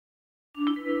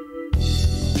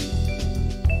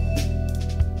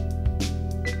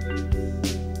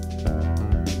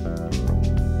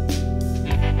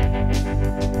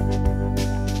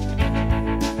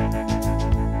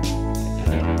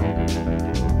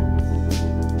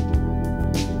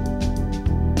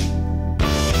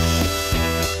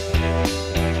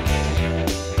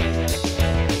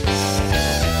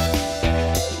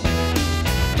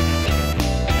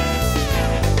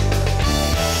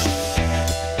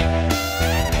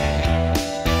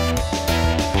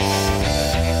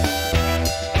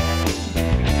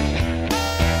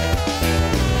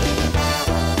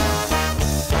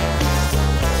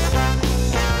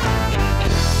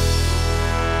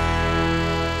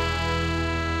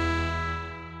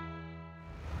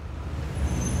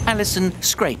Alison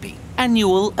Scrapey,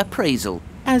 annual appraisal.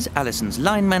 As Alison's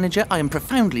line manager, I am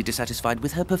profoundly dissatisfied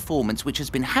with her performance, which has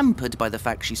been hampered by the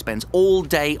fact she spends all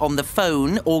day on the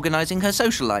phone organising her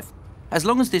social life. As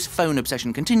long as this phone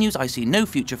obsession continues, I see no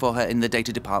future for her in the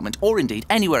data department or indeed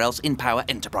anywhere else in Power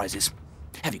Enterprises.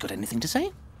 Have you got anything to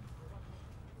say?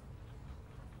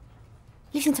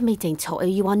 Listen to me, Dean Totter.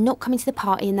 You are not coming to the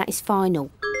party and that is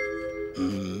final.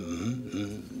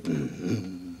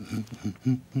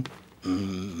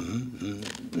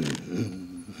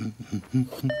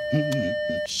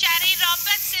 Sherry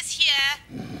Roberts is here.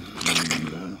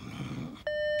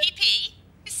 PP,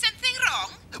 is something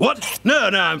wrong? What? No,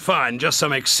 I'm fine. Just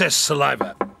some excess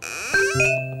saliva.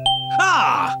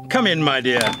 Ah, come in, my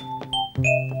dear.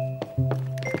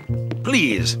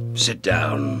 Please, sit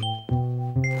down.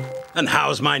 And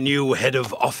how's my new head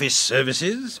of office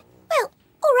services? Well,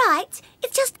 all right.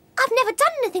 It's just I've never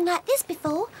done anything like this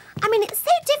before. I mean, it's so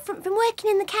different from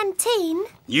working in the canteen.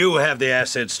 You have the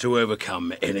assets to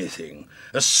overcome anything.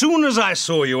 As soon as I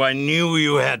saw you, I knew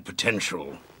you had potential.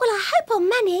 Well, I hope I'll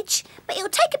manage, but it'll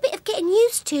take a bit of getting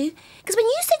used to. Because when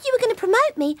you said you were going to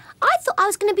promote me, I thought I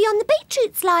was going to be on the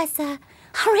beetroot slicer.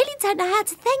 I really don't know how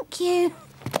to thank you.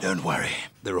 Don't worry,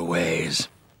 there are ways.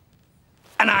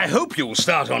 And I hope you'll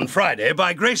start on Friday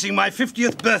by gracing my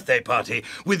 50th birthday party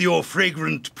with your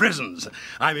fragrant presence.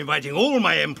 I'm inviting all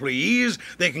my employees.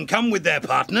 They can come with their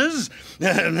partners.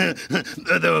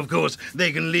 Though, of course,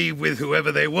 they can leave with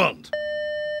whoever they want.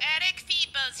 Eric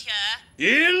Feebles here.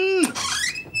 In?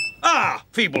 Ah,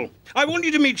 Feeble. I want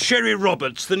you to meet Sherry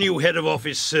Roberts, the new head of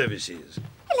office services.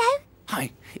 Hello. Hi.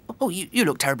 Oh, you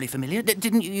look terribly familiar.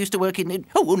 Didn't you used to work in...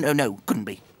 Oh, no, couldn't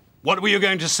be. What were you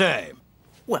going to say?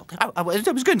 Well, I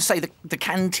was going to say the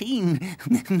canteen.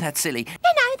 That's silly.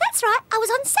 No, that's right. I was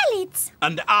on salads.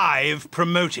 And I've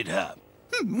promoted her.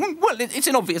 Well, it's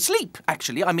an obvious leap,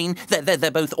 actually. I mean,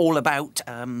 they're both all about,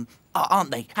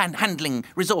 aren't they? Handling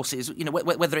resources. You know,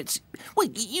 whether it's, well,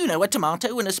 you know, a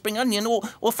tomato and a spring onion,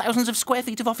 or thousands of square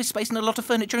feet of office space and a lot of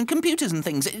furniture and computers and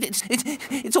things.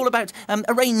 It's all about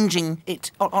arranging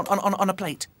it on a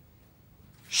plate.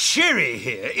 Sherry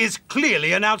here is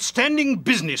clearly an outstanding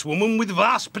businesswoman with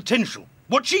vast potential.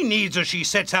 What she needs as she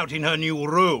sets out in her new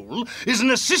role is an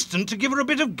assistant to give her a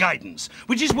bit of guidance,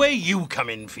 which is where you come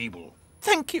in, Feeble.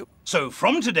 Thank you. So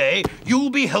from today, you'll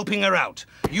be helping her out.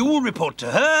 You will report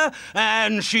to her,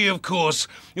 and she, of course,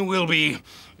 will be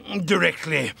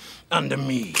directly under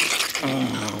me.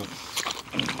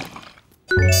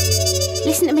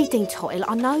 Listen to me, Dean Totter.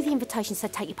 I know the invitation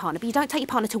said take your partner, but you don't take your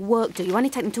partner to work do. You only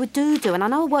take them to a do-do. And I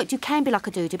know a work do can be like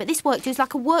a do-do, but this work do is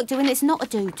like a work do and it's not a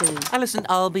do-do. Alison,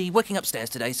 I'll be working upstairs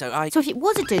today, so So if it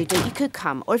was a do-do, you could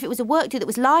come. Or if it was a work do that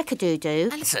was like a do-do...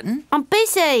 Alison? I'm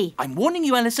busy! I'm warning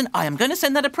you, Alison. I am going to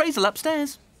send that appraisal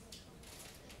upstairs.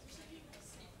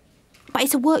 But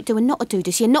it's a work do and not a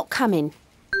do-do, so you're not coming.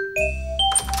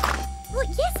 Well,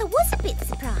 yes, I was a bit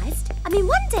surprised. I mean,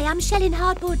 one day I'm shelling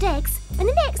hard-boiled eggs, and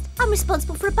the next I'm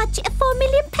responsible for a budget of £4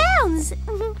 million.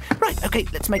 Right, OK,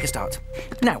 let's make a start.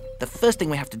 Now, the first thing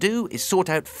we have to do is sort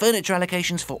out furniture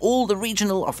allocations for all the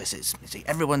regional offices. You see,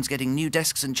 everyone's getting new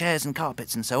desks and chairs and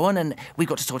carpets and so on, and we've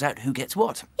got to sort out who gets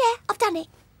what. Yeah, I've done it.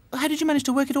 Well, how did you manage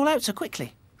to work it all out so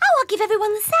quickly? Oh, I'll give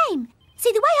everyone the same.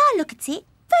 See, the way I look at it,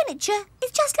 furniture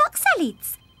is just like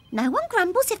salads. No one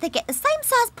grumbles if they get the same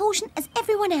size portion as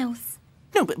everyone else.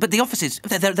 No, but the offices,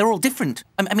 they're all different.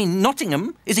 I mean,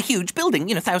 Nottingham is a huge building,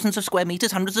 you know, thousands of square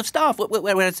metres, hundreds of staff,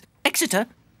 whereas Exeter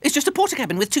is just a porter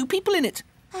cabin with 2 people in it.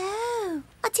 Oh,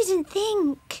 I didn't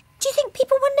think. Do you think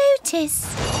people will notice?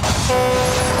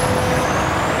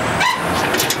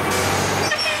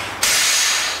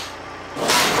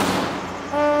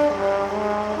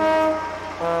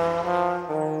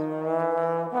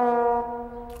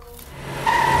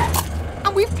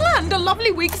 We've planned a lovely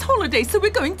week's holiday, so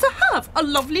we're going to have a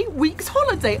lovely week's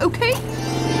holiday, OK?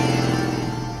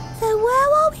 So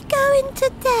where are we going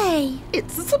today?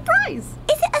 It's a surprise.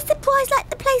 Is it a surprise like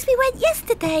the place we went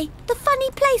yesterday? The funny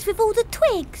place with all the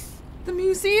twigs? The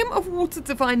Museum of Water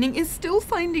Divining is still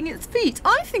finding its feet.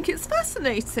 I think it's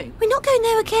fascinating. We're not going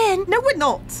there again. No, we're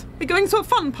not. We're going to a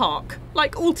fun park,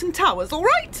 like Alton Towers, all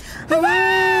right?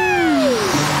 Hooray!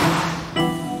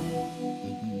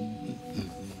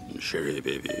 Sherry,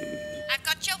 baby. I've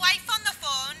got your wife on the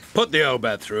phone. Put the old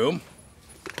bat through.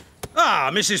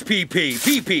 Ah, Mrs. PP.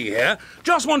 PP here.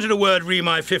 Just wanted a word re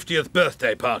my 50th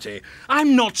birthday party.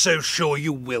 I'm not so sure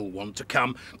you will want to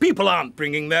come. People aren't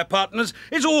bringing their partners.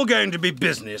 It's all going to be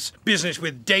business. Business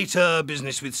with data,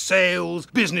 business with sales,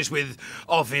 business with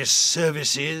office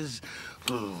services.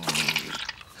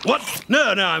 What?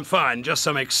 No, I'm fine. Just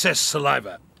some excess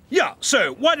saliva. Yeah,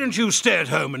 so why don't you stay at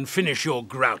home and finish your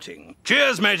grouting?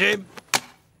 Cheers, matey.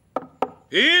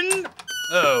 In.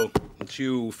 Oh, it's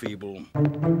you, Feeble.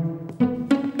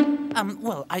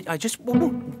 Well, I just...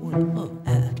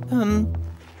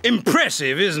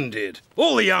 Impressive, isn't it?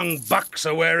 All the young bucks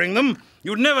are wearing them.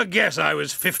 You'd never guess I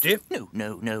was 50.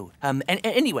 No.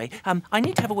 Anyway, I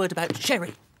need to have a word about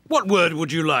Sherry. What word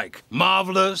would you like?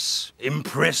 Marvellous,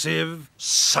 impressive,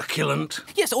 succulent?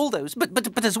 Yes, all those.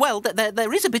 But as well,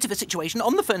 there is a bit of a situation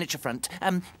on the furniture front.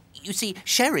 You see,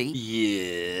 Sherry...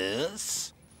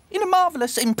 Yes? In a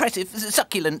marvellous, impressive,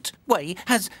 succulent way,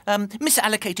 has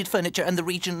misallocated furniture, and the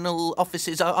regional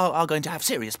offices are going to have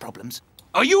serious problems.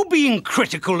 Are you being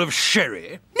critical of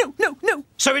Sherry? No.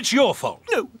 So it's your fault?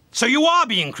 No. So you are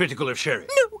being critical of Sherry?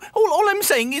 No. All I'm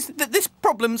saying is that this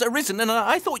problem's arisen, and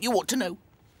I thought you ought to know.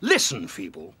 Listen,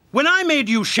 Feeble. When I made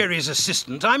you Sherry's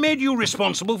assistant, I made you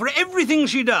responsible for everything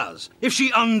she does. If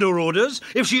she underorders,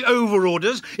 if she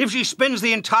overorders, if she spends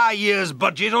the entire year's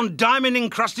budget on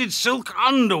diamond-encrusted silk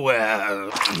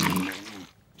underwear. Are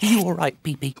you all right,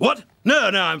 Pee-Pee? What? No,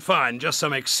 I'm fine. Just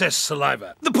some excess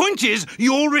saliva. The point is,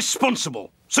 you're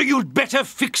responsible. So you'd better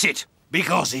fix it.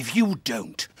 Because if you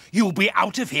don't, you'll be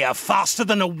out of here faster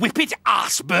than a whippet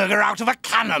ass-burger out of a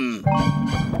cannon.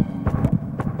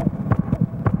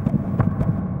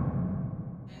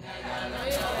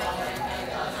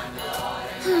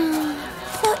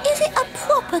 So is it a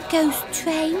proper ghost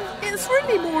train? It's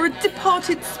really more a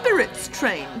departed spirits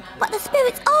train. But the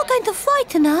spirits are going to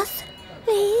frighten us.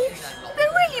 Please? They're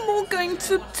really more going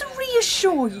to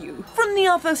reassure you from the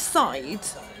other side.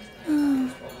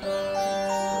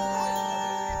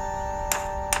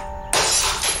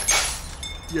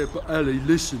 Yeah, but Ali,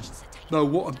 listen.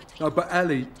 What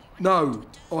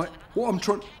I'm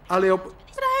trying... Ali,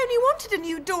 But I only wanted a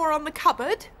new door on the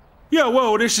cupboard. Yeah,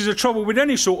 well, this is the trouble with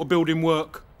any sort of building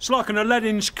work. It's like an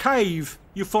Aladdin's cave.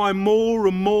 You find more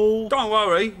and more. Don't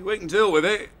worry, we can deal with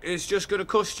it. It's just going to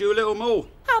cost you a little more.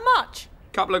 How much?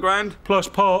 Couple of grand, Plus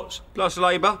parts, plus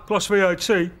labour, plus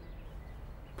VAT.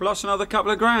 plus another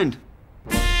couple of grand.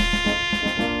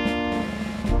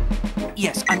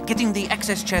 Yes, I'm getting the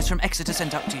excess chairs from Exeter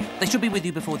sent up to you. They should be with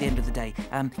you before the end of the day.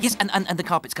 Yes, and the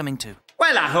carpet's coming too.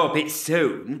 Well, I hope it's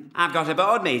soon. I've got a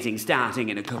board meeting starting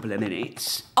in a couple of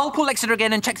minutes. I'll call Exeter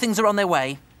again and check things are on their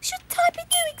way. Shouldn't I be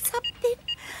doing something?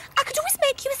 I could always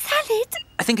make you a salad.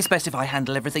 I think it's best if I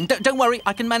handle everything. Don't worry,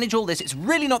 I can manage all this. It's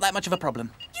really not that much of a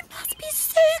problem. You must be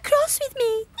so cross with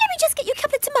me. Let me just get you a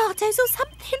couple of tomatoes or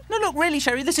something. No, look, really,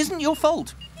 Sherry, this isn't your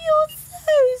fault. You're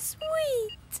so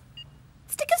sweet.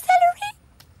 Stick of celery?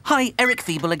 Hi, Eric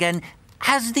Feeble again.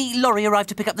 Has the lorry arrived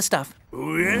to pick up the stuff?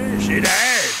 Oh, yes, it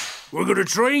has. We're going to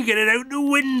try and get it out the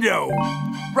window.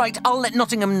 Right, I'll let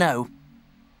Nottingham know.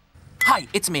 Hi,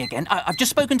 it's me again. I've just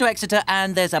spoken to Exeter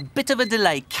and there's a bit of a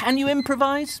delay. Can you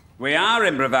improvise? We are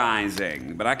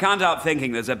improvising, but I can't help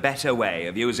thinking there's a better way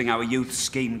of using our youth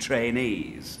scheme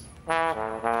trainees. But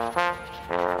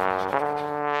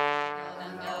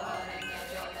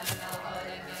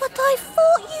I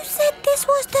thought you said this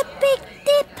was the Big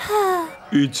Dipper.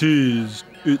 It is.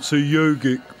 It's a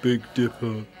yogic Big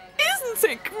Dipper. Isn't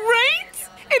it great?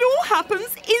 It all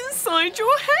happens inside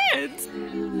your head.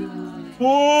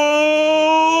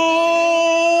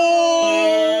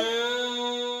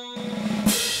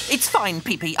 It's fine,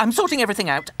 Pee-Pee. I'm sorting everything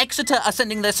out. Exeter are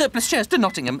sending their surplus chairs to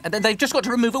Nottingham. And they've just got to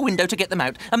remove a window to get them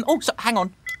out. Hang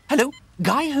on. Hello?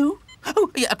 Guy who?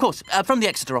 Oh, yeah, of course. From the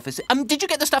Exeter office. Did you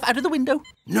get the stuff out of the window?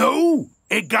 No,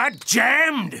 it got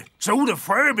jammed. So the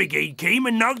fire brigade came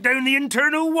and knocked down the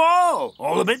internal wall.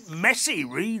 All a bit messy,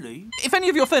 really. If any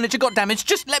of your furniture got damaged,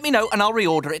 just let me know and I'll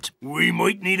reorder it. We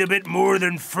might need a bit more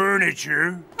than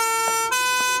furniture.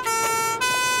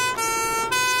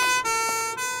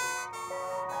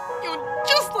 You're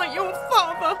just like your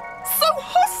father. So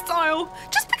hostile.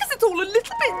 Just because it's all a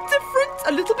little bit different,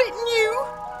 a little bit new.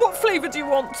 What flavour do you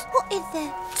want? What is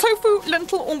there? Tofu,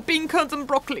 lentil or bean curds and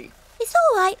broccoli? It's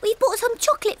all right. We've bought some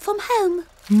chocolate from home.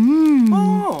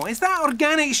 Oh, is that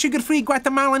organic, sugar-free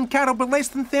Guatemalan carob with less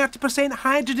than 30%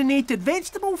 hydrogenated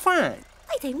vegetable fat?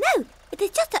 I don't know. It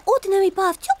is just an ordinary bar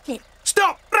of chocolate.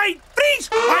 Stop! Right, freeze!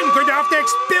 I'm going to have to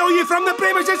expel you from the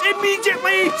premises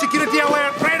immediately! Security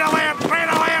alert! Red alert! Red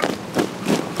alert!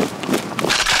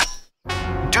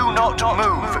 Do not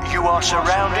move. You are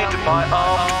surrounded by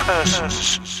armed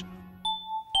persons.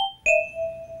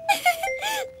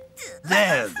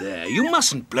 There. You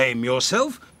mustn't blame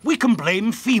yourself. We can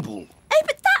blame Feeble. Oh,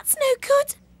 but that's no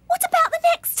good. What about the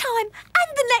next time?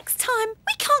 And the next time?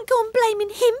 We can't go on blaming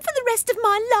him for the rest of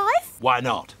my life. Why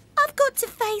not? I've got to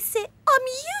face it. I'm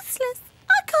useless.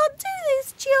 I can't do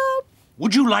this job.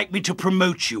 would you like me to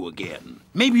promote you again?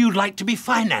 Maybe you'd like to be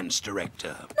finance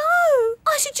director. No,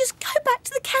 I should just go back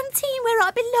to the canteen where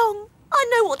I belong. I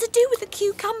know what to do with a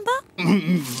cucumber.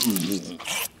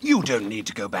 You don't need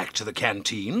to go back to the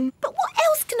canteen. But what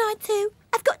else can I do?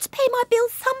 I've got to pay my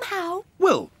bills somehow.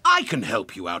 Well, I can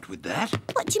help you out with that.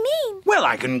 What do you mean? Well,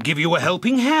 I can give you a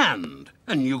helping hand.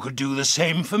 And you could do the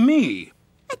same for me.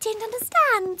 I don't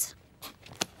understand.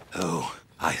 Oh,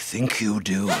 I think you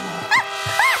do.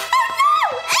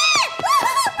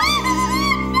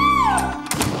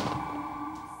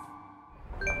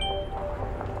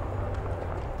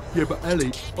 Yeah, but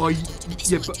Ellie,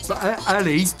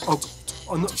 Ellie,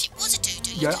 I'm not...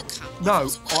 Yeah, no,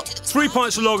 3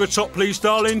 pints of lager top, please,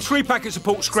 darling. 3 packets of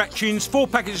pork scratchings, 4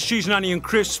 packets of cheese and onion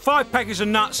crisps, 5 packets of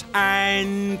nuts,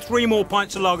 and 3 more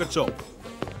pints of lager top.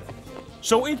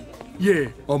 Sorted? Yeah,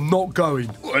 I'm not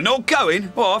going. We're not going?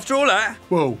 What, after all that?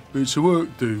 Well, it's a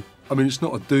work do. I mean, it's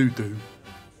not a do-do.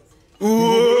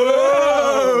 Whoa!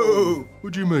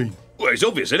 What do you mean? Well, it's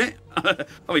obvious, isn't it? I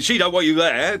mean, she don't want you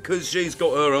there because she's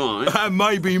got her eye. And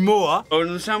maybe more.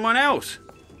 On someone else.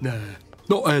 Nah,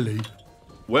 not Ellie.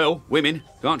 Well, women,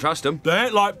 can't trust them. They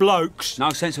ain't like blokes. No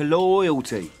sense of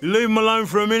loyalty. You leave them alone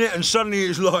for a minute and suddenly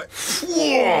it's like...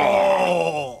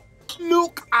 Whoa!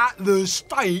 Look at the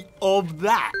state of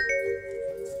that.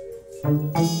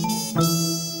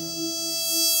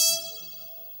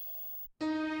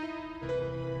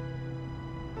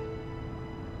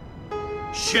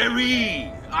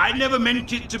 Cherie, I never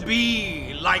meant it to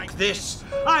be like this.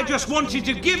 I just wanted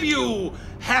to give you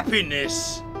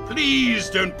happiness. Please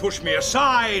don't push me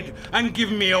aside and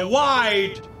give me a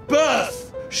wide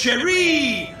berth.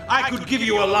 Cherie, I could give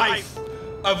you a life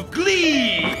of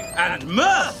glee and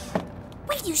mirth.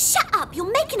 Will you shut up?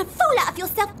 You're making a fool out of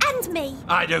yourself and me.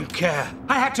 I don't care.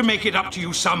 I had to make it up to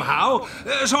you somehow,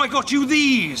 so I got you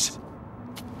these.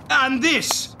 And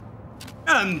this.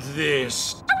 And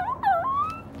this.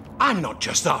 I'm not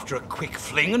just after a quick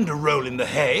fling and a roll in the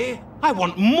hay. I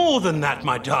want more than that,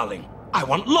 my darling. I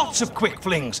want lots of quick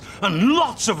flings and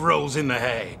lots of rolls in the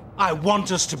hay. I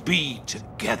want us to be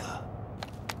together.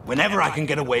 Whenever I can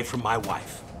get away from my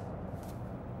wife.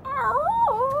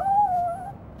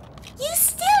 You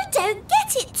still don't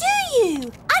get it, do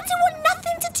you? I don't want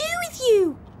nothing to do with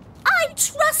you. I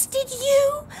trusted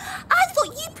you. I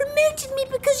thought you promoted me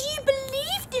because you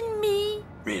believed in me.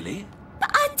 Really? But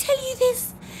I tell you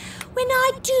this, when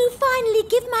I do finally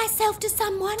give myself to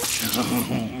someone...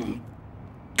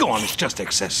 Go on, it's just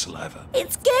excess saliva.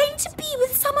 It's going to be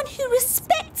with someone who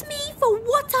respects me for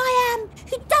what I am,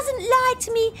 who doesn't lie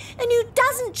to me, and who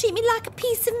doesn't treat me like a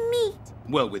piece of meat.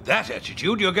 Well, with that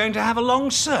attitude, you're going to have a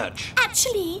long search.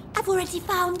 Actually, I've already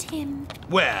found him.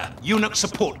 Where? Eunuch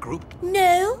Support Group?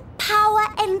 No, Power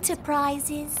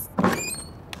Enterprises.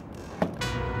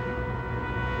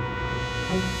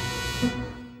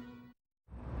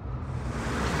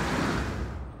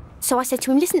 So I said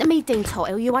to him, listen to me, Dean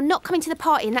Tottle, you are not coming to the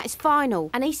party and that is final.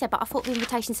 And he said, but I thought the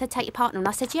invitation said take your partner. And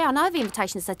I said, yeah, I know the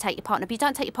invitation said take your partner, but you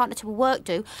don't take your partner to a work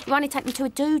do. You only take me to a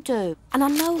do-do. And I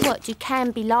know work do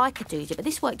can be like a do-do, but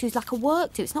this work do is like a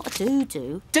work do. It's not a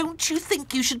do-do. Don't you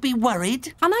think you should be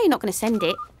worried? I know you're not going to send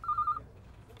it.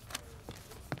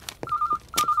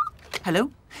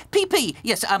 Hello? PP,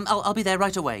 yes, I'll be there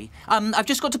right away. I've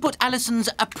just got to put Alison's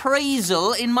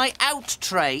appraisal in my out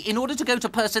tray in order to go to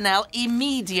personnel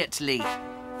immediately.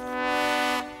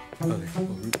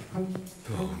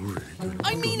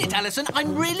 I mean it, Alison.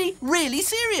 I'm really, really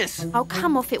serious. Oh,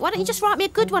 come off it. Why don't you just write me a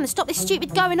good one and stop this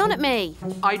stupid going on at me?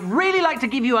 I'd really like to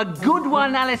give you a good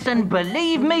one, Alison.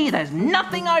 Believe me, there's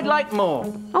nothing I'd like more.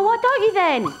 Oh, why don't you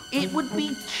then? It would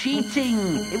be cheating.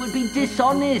 It would be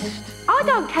dishonest. I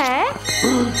don't care.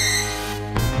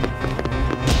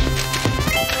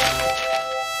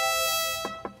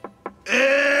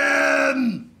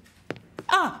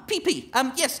 PP,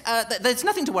 yes, there's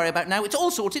nothing to worry about now. It's all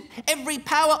sorted. Every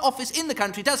power office in the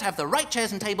country does have the right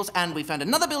chairs and tables, and we found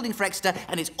another building for Exeter,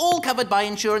 and it's all covered by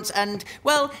insurance, and,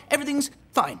 well, everything's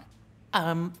fine.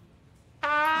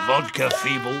 Vodka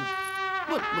feeble.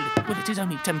 Well, it is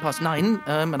only 9:10,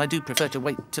 and I do prefer to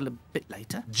wait till a bit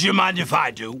later. Do you mind if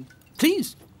I do?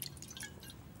 Please.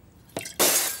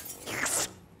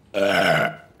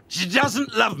 She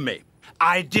doesn't love me.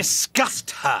 I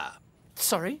disgust her.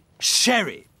 Sorry?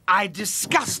 Sherry, I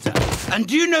disgust her. And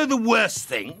do you know the worst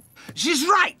thing? She's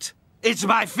right. It's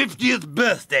my 50th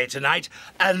birthday tonight,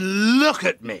 and look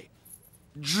at me.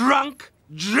 Drunk,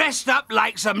 dressed up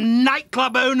like some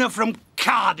nightclub owner from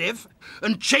Cardiff,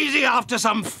 and chasing after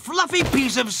some fluffy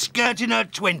piece of skirt in her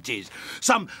 20s.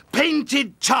 Some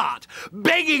painted tart,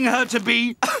 begging her to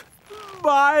be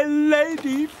my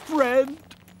lady friend.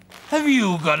 Have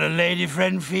you got a lady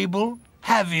friend, Feeble?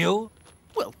 Have you?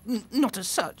 Well, not as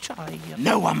such,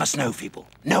 No one must know, Feeble.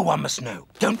 No one must know.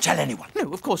 Don't tell anyone.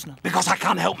 No, of course not. Because I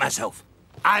can't help myself.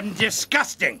 I'm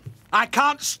disgusting. I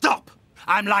can't stop.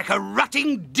 I'm like a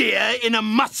rutting deer in a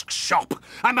musk shop.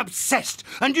 I'm obsessed.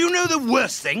 And you know the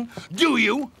worst thing? Do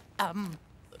you?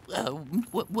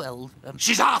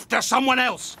 She's after someone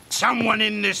else. Someone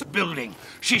in this building.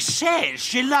 She says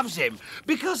she loves him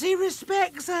because he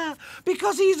respects her,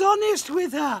 because he's honest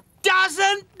with her.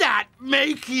 Doesn't that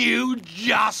make you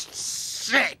just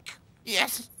sick?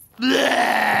 Yes.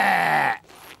 Blech.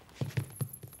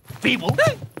 Feeble,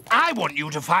 I want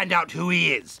you to find out who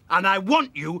he is, and I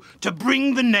want you to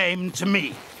bring the name to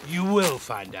me. You will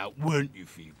find out, won't you,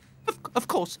 Feeble? Of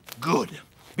course. Good.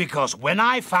 Because when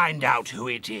I find out who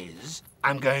it is,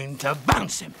 I'm going to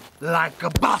bounce him like a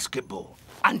basketball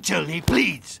until he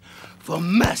pleads for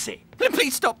mercy.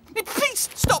 Please stop. Please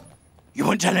stop. You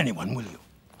won't tell anyone, will you?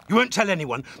 You won't tell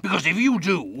anyone, because if you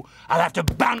do, I'll have to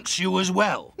bounce you as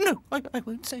well. No, I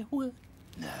won't say a word.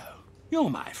 No. You're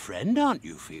my friend, aren't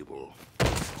you, Feeble?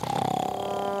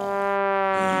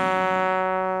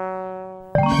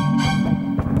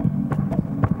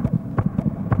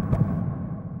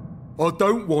 I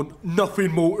don't want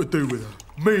nothing more to do with her.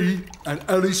 Me and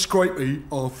Ellie Scrapey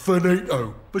are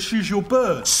finito. But she's your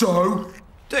bird. So?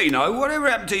 Dino, whatever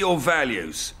happened to your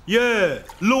values? Yeah,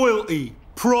 loyalty,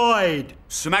 pride.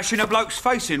 Smashing a bloke's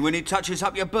face in when he touches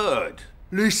up your bird.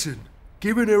 Listen,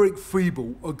 giving Eric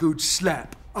Feeble a good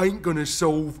slap ain't gonna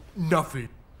solve nothing.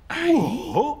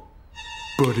 What?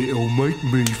 But it'll make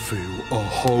me feel a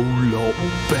whole lot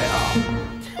better.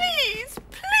 Please,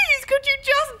 could you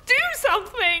just do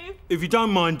something? If you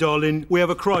don't mind, darling, we have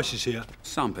a crisis here.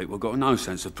 Some people got no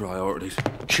sense of priorities.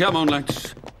 Come on,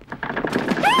 lads.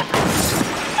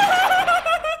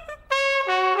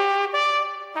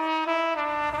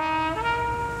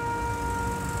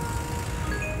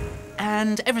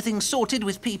 And everything's sorted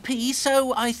with PP,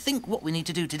 so I think what we need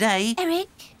to do today... Eric,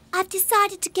 I've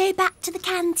decided to go back to the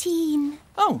canteen.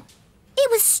 Oh. It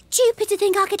was stupid to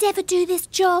think I could ever do this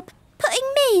job.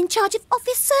 Putting me in charge of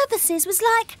office services was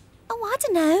like, I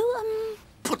don't know,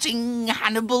 Putting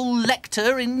Hannibal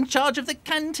Lecter in charge of the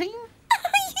canteen?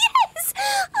 Yes!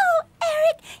 Oh,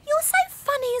 Eric, you're so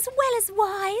funny as well as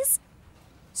wise.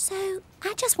 So,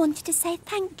 I just wanted to say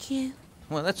thank you.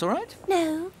 Well, that's all right.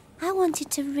 No, I wanted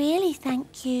to really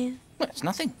thank you. Well, it's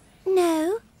nothing.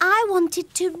 No, I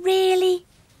wanted to really,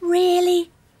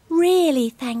 really, really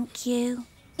thank you.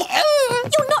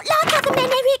 You're not like other men,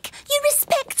 Eric. You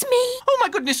respect me. Oh, my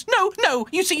goodness. No.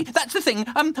 You see, that's the thing.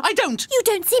 I don't. You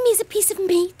don't see me as a piece of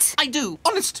meat. I do.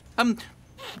 Honest.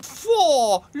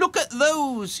 4. Look at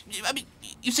those. I mean,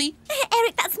 you see?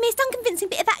 Eric, that's the most unconvincing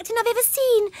bit of acting I've ever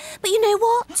seen. But you know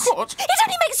what? What? It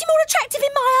only makes you more attractive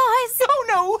in my eyes. Oh,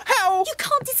 no. How? You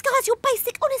can't disguise your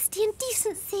basic honesty and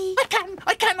decency. I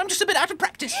can. I'm just a bit out of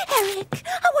practice. Eric,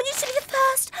 I want you to be the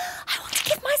first. I want to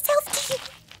give myself to you.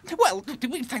 Well,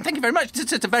 thank you very much.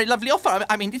 It's a very lovely offer.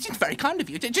 I mean, it's very kind of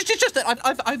you. Just that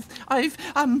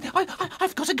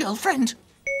I've got a girlfriend.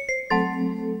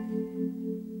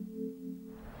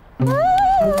 Daddy,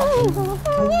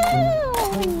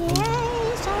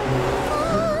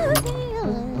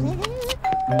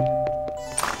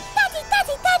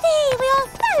 we are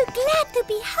so glad to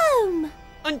be home.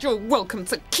 And you're welcome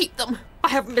to keep them. I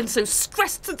haven't been so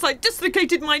stressed since I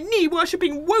dislocated my knee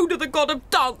worshipping Woda, the god of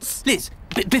dance. Liz,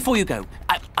 before you go,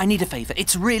 I need a favour.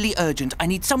 It's really urgent. I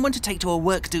need someone to take to a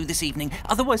work do this evening.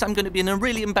 Otherwise, I'm going to be in a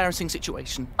really embarrassing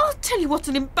situation. I'll tell you what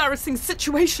an embarrassing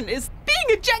situation is.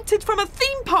 Being ejected from a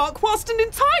theme park whilst an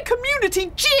entire community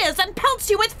jeers and pelts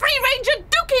you with free-range and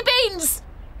dookie beans.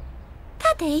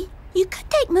 Daddy, you could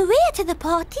take Maria to the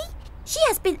party. She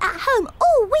has been at home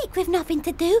all week with nothing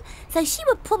to do, so she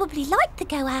would probably like to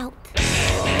go out.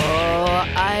 Oh,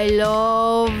 I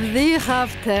love the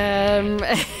half term.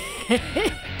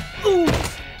 Ooh,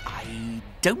 I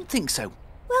don't think so.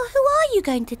 Well, who are you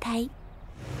going to take?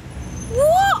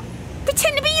 What?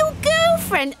 Pretend to be your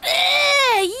girlfriend?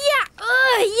 You!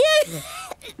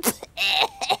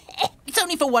 It's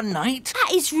only for one night.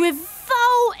 That is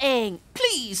revolting.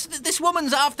 Please, this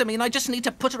woman's after me and I just need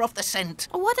to put her off the scent.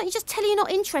 Oh, why don't you just tell her you're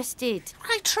not interested?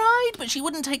 I tried, but she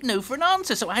wouldn't take no for an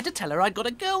answer, so I had to tell her I'd got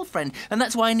a girlfriend, and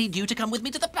that's why I need you to come with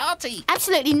me to the party.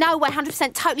 Absolutely no way,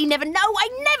 100%, totally never, no way,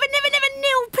 never,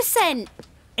 0%.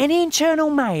 Any internal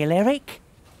mail, Eric?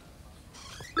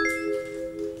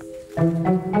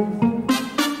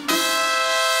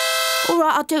 All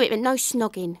right, I'll do it, but no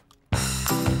snogging.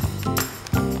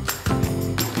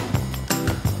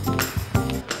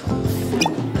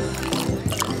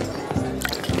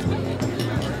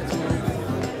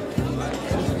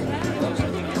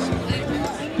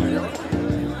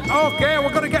 OK, we're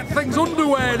going to get things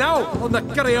underway now on the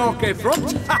karaoke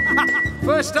front.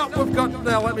 First up, we've got,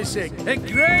 let me see,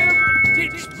 Graham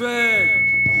Ditchburn.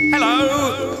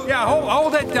 Hello. Yeah,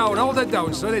 hold it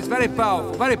down, son. It's very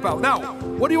powerful, very powerful. Now,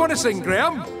 what do you want to sing,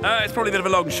 Graham? It's probably a bit of a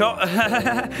long shot. You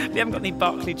haven't got any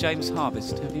Barclay James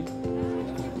Harvest, have you?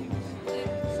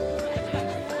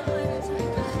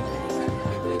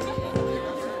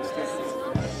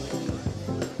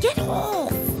 Get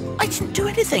off! I didn't do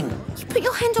anything. You put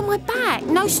your hand on my back.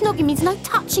 No snogging means no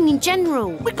touching in general.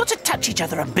 We've got to touch each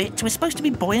other a bit. We're supposed to be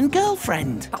boy and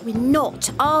girlfriend. But we're not,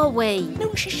 are we?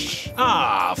 No, shh.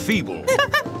 Ah, Feeble.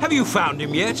 Have you found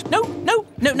him yet? No,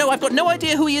 I've got no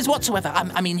idea who he is whatsoever.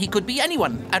 I mean, he could be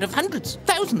anyone out of hundreds,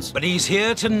 thousands. But he's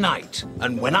here tonight,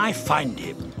 and when I find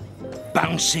him,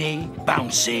 bouncy,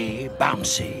 bouncy,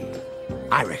 bouncy.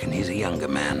 I reckon he's a younger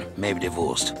man, maybe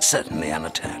divorced, certainly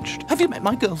unattached. Have you met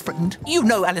my girlfriend? You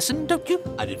know Alison, don't you?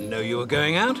 I didn't know you were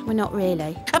going out. We're not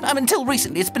really. Until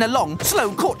recently, it's been a long,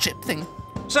 slow courtship thing.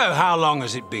 So how long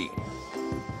has it been?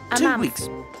 2 weeks.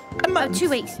 A month. 2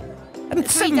 weeks.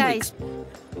 3 days.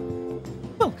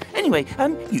 Well, anyway,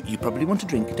 you probably want a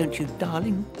drink, don't you,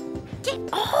 darling? Get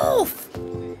off!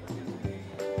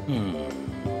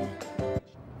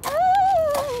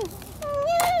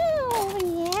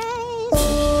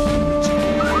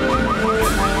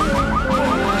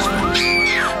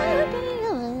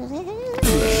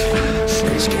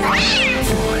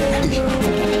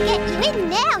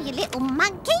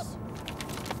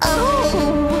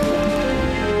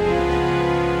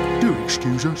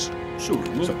 Excuse us? Sure.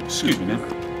 So, excuse me, ma'am.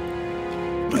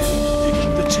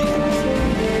 The tea.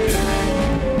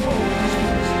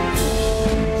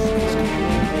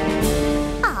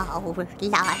 Oh,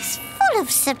 life's full of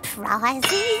surprises.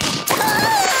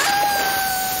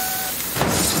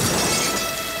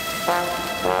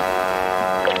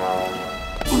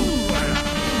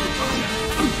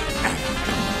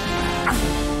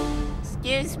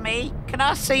 Excuse me, can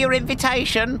I see your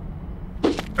invitation?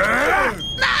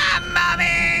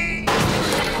 Mummy!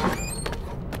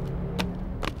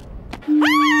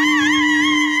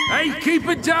 Hey, keep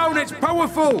it down, it's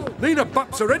powerful. Nina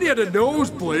Bap's already had a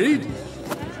nosebleed.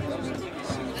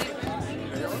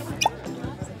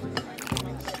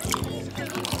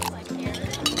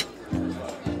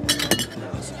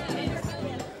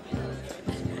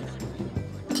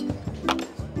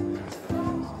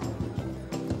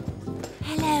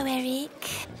 Hello, Eric.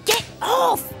 Get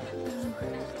off!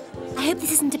 I hope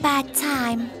this isn't a bad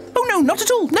time. Oh, no, not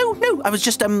at all. No. I was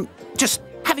just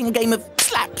having a game of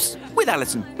slaps with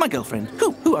Alison, my girlfriend,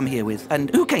 who I'm here with, and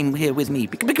who came here with me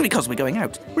because we're going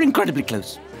out. We're incredibly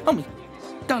close, aren't we?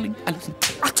 Darling Alison.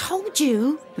 I told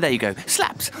you. There you go.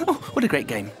 Slaps. Oh, what a great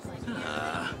game.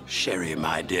 Sherry,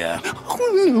 my dear. Oh,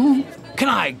 no. Can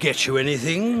I get you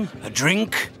anything? A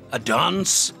drink? A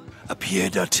dance? A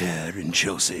pied à terre in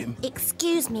Chelsea?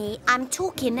 Excuse me, I'm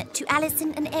talking to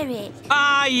Alison and Eric.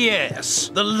 Ah, yes,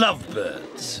 the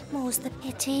lovebirds. More's the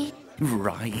pity.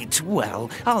 Right, well,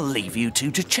 I'll leave you two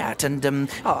to chat, and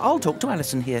I'll talk to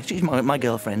Alison here. She's my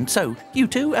girlfriend. So, you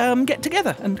two, get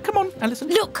together, and come on, Alison.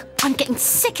 Look, I'm getting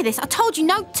sick of this. I told you,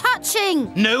 no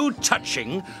touching. No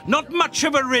touching? Not much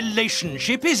of a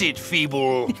relationship, is it,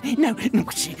 Feeble? No,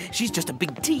 she's just a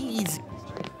big tease.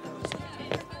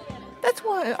 That's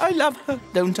why I love her,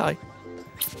 don't I?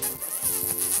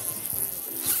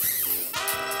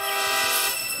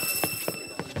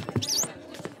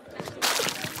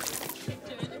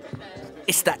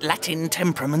 It's that Latin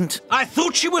temperament. I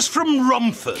thought she was from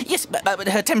Romford. Yes, but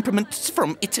her temperament's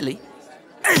from Italy.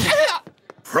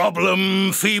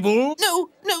 Problem, Feeble? No,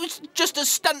 it's just a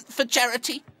stunt for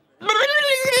charity.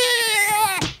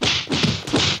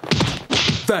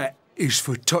 That is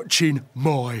for touching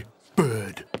my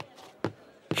bird.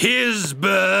 His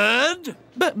bird?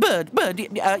 Bird.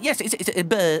 Yes, it's a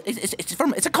bird.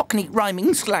 It's a Cockney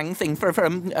rhyming slang thing for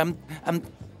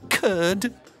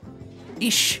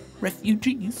Kurd-ish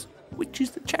refugees, which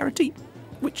is the charity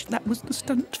which that was the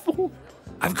stunt for.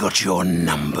 I've got your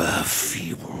number,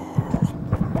 Feeble.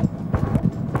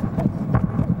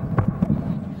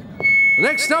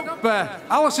 Next up,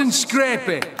 Alison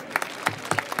Scrapey.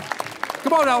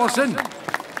 Come on, Alison.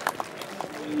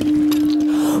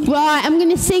 Right, I'm going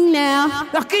to sing now.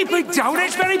 Now keep it down,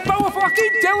 it's very powerful, I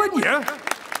keep telling you.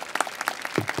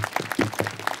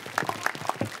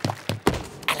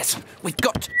 Alison, we've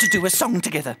got to do a song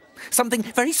together. Something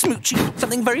very smoochy,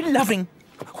 something very loving.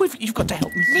 You've got to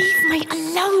help me. Leave me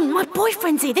alone. My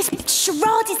boyfriend's here. This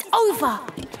charade is over.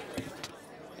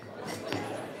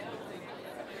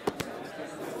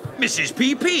 Mrs.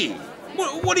 PP,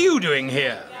 what are you doing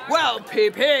here? Well,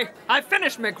 PP, I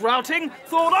finished my grouting.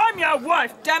 Thought I'm your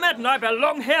wife, damn it, and I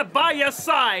belong here by your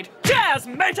side. Cheers,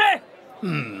 matey!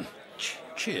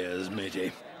 Cheers,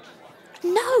 matey.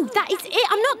 No, that is it.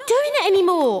 I'm not doing it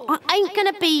anymore. I ain't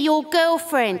gonna be your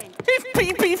girlfriend. If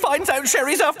PP finds out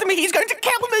Sherry's after me, he's going to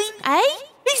kill me. Eh?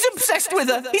 He's obsessed with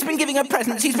her. He's been giving her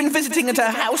presents. He's been visiting at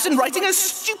her house and writing her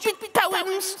stupid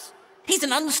poems. He's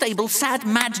an unstable, sad,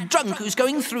 mad drunk who's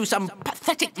going through some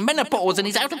pathetic menopause and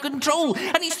he's out of control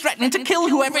and he's threatening to kill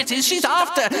whoever it is she's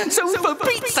after. So for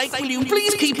Pete's sake, will you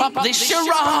please keep up this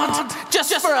charade?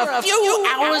 Just for a few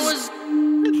hours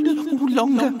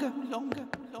longer.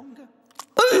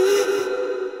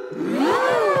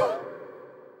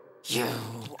 You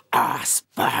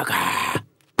Asperger!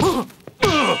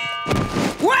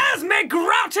 Where's me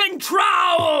grouting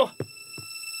trowel?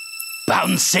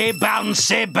 Bouncy,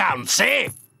 bouncy,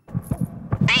 bouncy.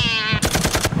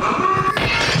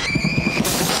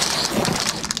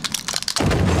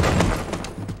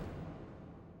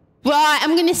 Right,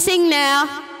 I'm going to sing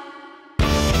now.